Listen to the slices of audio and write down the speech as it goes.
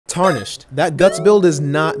Tarnished. That Guts build is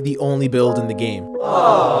not the only build in the game.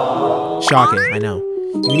 Aww. Shocking, I know.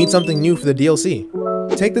 You need something new for the DLC.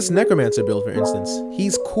 Take this Necromancer build for instance.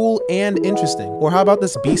 He's cool and interesting. Or how about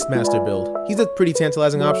this Beastmaster build? He's a pretty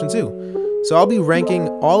tantalizing option too. So I'll be ranking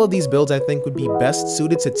all of these builds I think would be best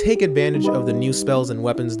suited to take advantage of the new spells and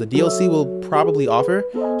weapons the DLC will probably offer,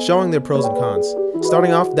 showing their pros and cons.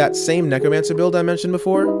 Starting off that same Necromancer build I mentioned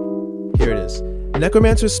before, here it is.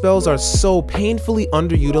 Necromancer spells are so painfully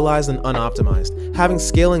underutilized and unoptimized, having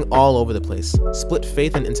scaling all over the place. Split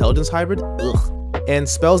Faith and Intelligence hybrid? Ugh. And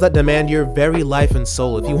spells that demand your very life and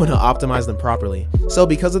soul if you want to optimize them properly. So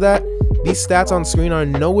because of that, these stats on screen are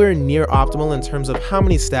nowhere near optimal in terms of how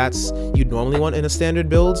many stats you'd normally want in a standard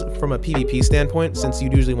build from a PvP standpoint, since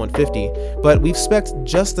you'd usually want 50, but we've spec'd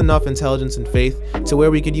just enough Intelligence and Faith to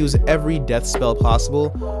where we could use every death spell possible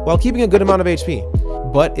while keeping a good amount of HP.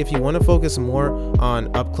 But if you want to focus more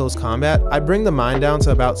on up-close combat, I bring the Mind down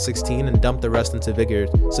to about 16 and dump the rest into Vigor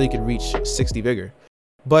so you could reach 60 Vigor.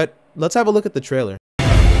 But let's have a look at the trailer.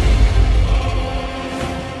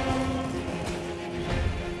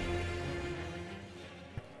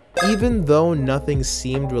 Even though nothing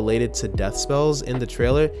seemed related to death spells in the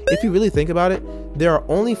trailer, if you really think about it, there are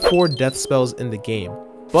only 4 death spells in the game.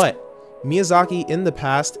 But Miyazaki in the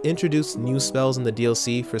past introduced new spells in the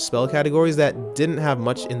DLC for spell categories that didn't have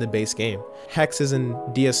much in the base game. Hex is in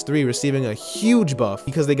DS3 receiving a huge buff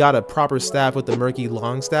because they got a proper staff with the Murky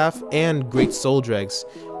Longstaff and Great Soul Dregs,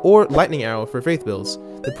 or Lightning Arrow for Faith builds.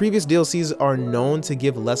 The previous DLCs are known to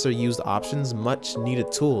give lesser used options much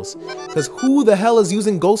needed tools, because who the hell is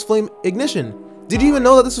using Ghost Flame Ignition? Did you even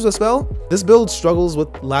know that this was a spell? This build struggles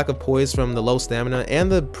with lack of poise from the low stamina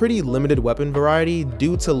and the pretty limited weapon variety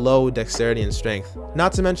due to low dexterity and strength.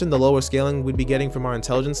 Not to mention the lower scaling we'd be getting from our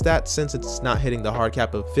intelligence stats since it's not hitting the hard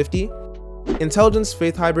cap of 50. Intelligence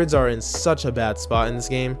Faith hybrids are in such a bad spot in this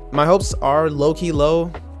game. My hopes are low-key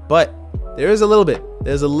low, but there's a little bit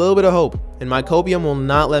of hope, and my copium will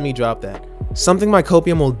not let me drop that. Something my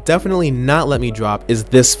copium will definitely not let me drop is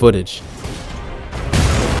this footage.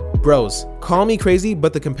 Bros, call me crazy,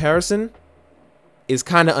 but the comparison is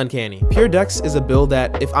kinda uncanny. Pure Dex is a build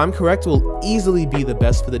that, if I'm correct, will easily be the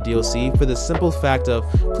best for the DLC for the simple fact of,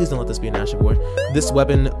 please don't let this be an Ash of War, this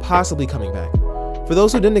weapon possibly coming back. For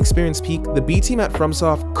those who didn't experience Peak, the B team at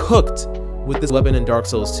FromSoft cooked with this weapon in Dark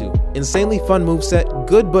Souls 2. Insanely fun moveset,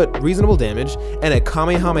 good but reasonable damage, and a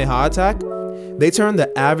Kamehameha attack. They turned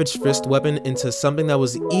the average fist weapon into something that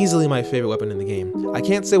was easily my favorite weapon in the game. I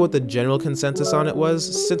can't say what the general consensus on it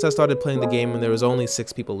was, since I started playing the game when there was only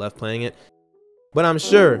 6 people left playing it, but I'm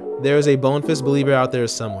sure there is a Bone Fist believer out there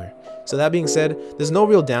somewhere. So that being said, there's no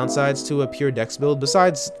real downsides to a pure Dex build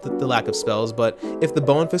besides the lack of spells, but if the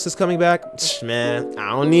Bone Fist is coming back, man, I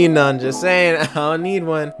don't need none, just saying, I don't need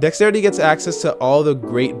one. Dexterity gets access to all the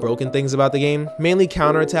great broken things about the game, mainly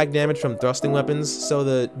counterattack damage from thrusting weapons, so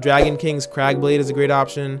the Dragon King's Crag Blade is a great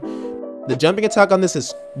option. The jumping attack on this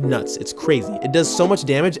is nuts, it's crazy. It does so much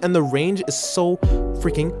damage and the range is so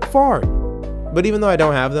freaking far. But even though I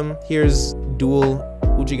don't have them, here's dual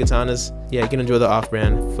Uchi Katanas. Yeah, you can enjoy the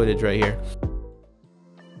off-brand footage right here.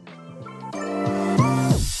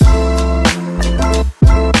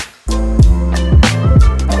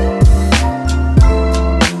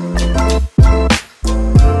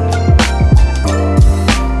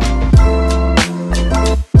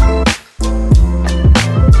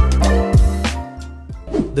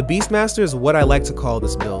 The Beastmaster is what I like to call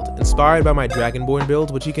this build, inspired by my Dragonborn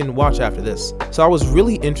build, which you can watch after this. So I was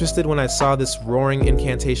really interested when I saw this roaring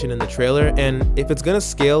incantation in the trailer, and if it's gonna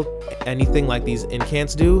scale anything like these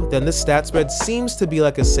incants do, then this stat spread seems to be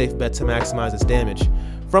like a safe bet to maximize its damage.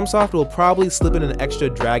 FromSoft will probably slip in an extra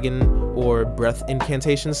dragon or breath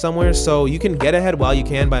incantation somewhere, so you can get ahead while you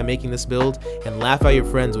can by making this build and laugh at your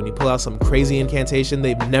friends when you pull out some crazy incantation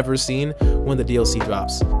they've never seen when the DLC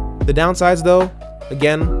drops. The downsides though,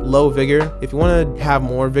 again, low vigor. If you want to have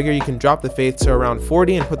more vigor, you can drop the faith to around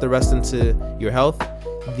 40 and put the rest into your health.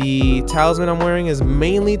 The talisman I'm wearing is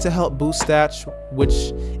mainly to help boost stats,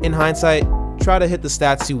 which in hindsight, try to hit the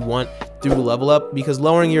stats you want through level up, because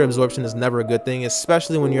lowering your absorption is never a good thing,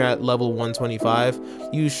 especially when you're at level 125.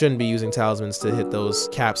 You shouldn't be using talismans to hit those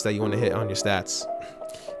caps that you want to hit on your stats.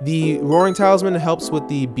 The roaring talisman helps with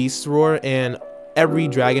the beast's roar and every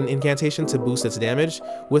dragon incantation to boost its damage,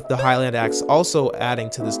 with the Highland Axe also adding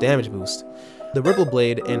to this damage boost. The Ripple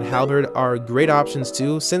Blade and Halberd are great options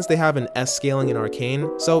too, since they have an S scaling in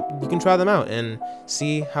Arcane, so you can try them out and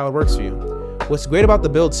see how it works for you. What's great about the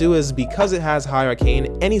build too is because it has high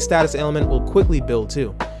Arcane, any status ailment will quickly build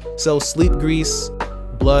too. So Sleep Grease,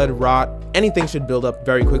 blood, rot, anything should build up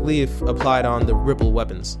very quickly if applied on the ripple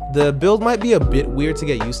weapons. The build might be a bit weird to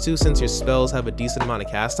get used to since your spells have a decent amount of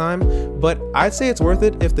cast time, but I'd say it's worth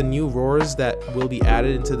it if the new roars that will be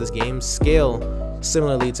added into this game scale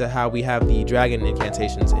similarly to how we have the dragon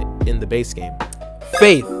incantations in the base game.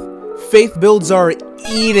 Faith. Faith builds are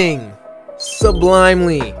eating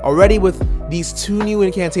sublimely. Already with these 2 new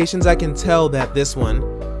incantations, I can tell that this one,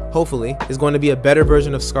 hopefully, is going to be a better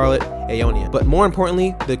version of Scarlet Aeonia, but more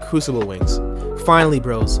importantly, the Crucible Wings. Finally,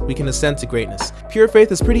 bros, we can ascend to greatness. Pure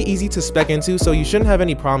Faith is pretty easy to spec into, so you shouldn't have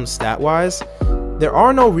any problems stat-wise. There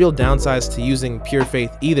are no real downsides to using Pure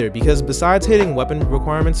Faith either, because besides hitting weapon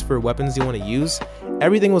requirements for weapons you want to use,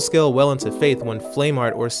 everything will scale well into Faith when Flame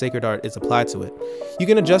Art or Sacred Art is applied to it. You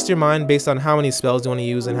can adjust your mind based on how many spells you want to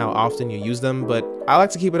use and how often you use them, but I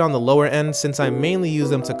like to keep it on the lower end since I mainly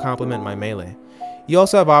use them to complement my melee. You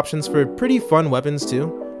also have options for pretty fun weapons too.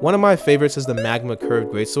 One of my favorites is the Magma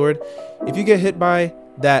Curved Greatsword. If you get hit by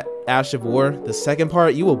that Ash of War, the second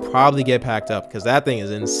part, you will probably get packed up because that thing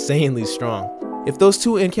is insanely strong. If those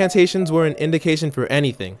 2 incantations were an indication for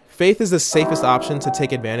anything, Faith is the safest option to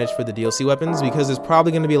take advantage for the DLC weapons because there's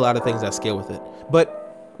probably going to be a lot of things that scale with it.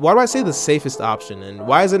 But why do I say the safest option, and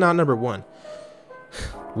why is it not number 1?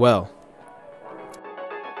 Well,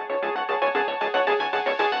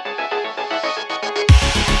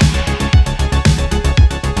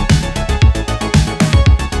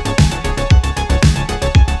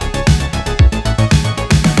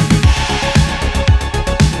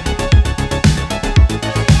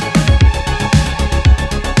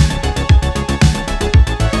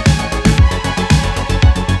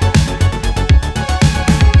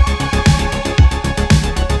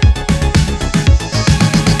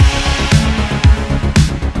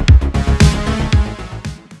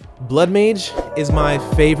 Blood Mage is my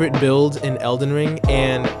favorite build in Elden Ring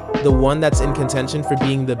and the one that's in contention for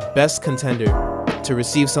being the best contender to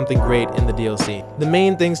receive something great in the DLC. The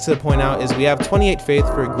main things to point out is we have 28 Faith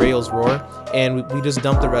for Grail's Roar, and we just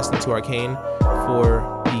dumped the rest into Arcane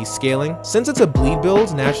for the scaling. Since it's a bleed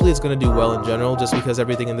build, naturally it's going to do well in general just because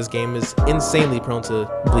everything in this game is insanely prone to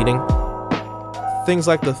bleeding. Things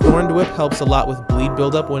like the Thorned Whip helps a lot with bleed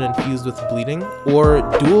buildup when infused with bleeding, or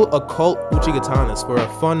Dual Occult Uchigatanas for a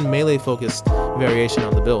fun melee-focused variation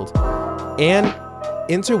on the build. And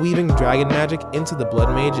interweaving dragon magic into the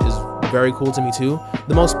Blood Mage is very cool to me too,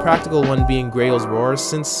 the most practical one being Grail's Roar.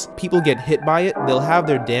 Since people get hit by it, they'll have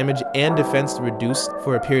their damage and defense reduced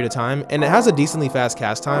for a period of time, and it has a decently fast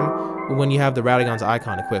cast time when you have the Radagon's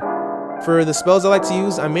icon equipped. For the spells I like to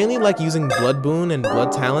use, I mainly like using Blood Boon and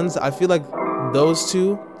Blood Talons. I feel like those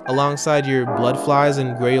 2, alongside your Blood Flies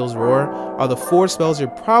and Grail's Roar, are the 4 spells you're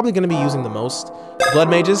probably going to be using the most. Blood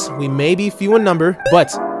Mages, we may be few in number,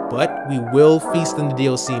 but we will feast in the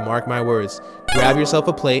DLC, mark my words. Grab yourself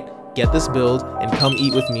a plate, get this build, and come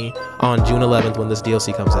eat with me on June 11th when this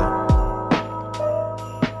DLC comes out.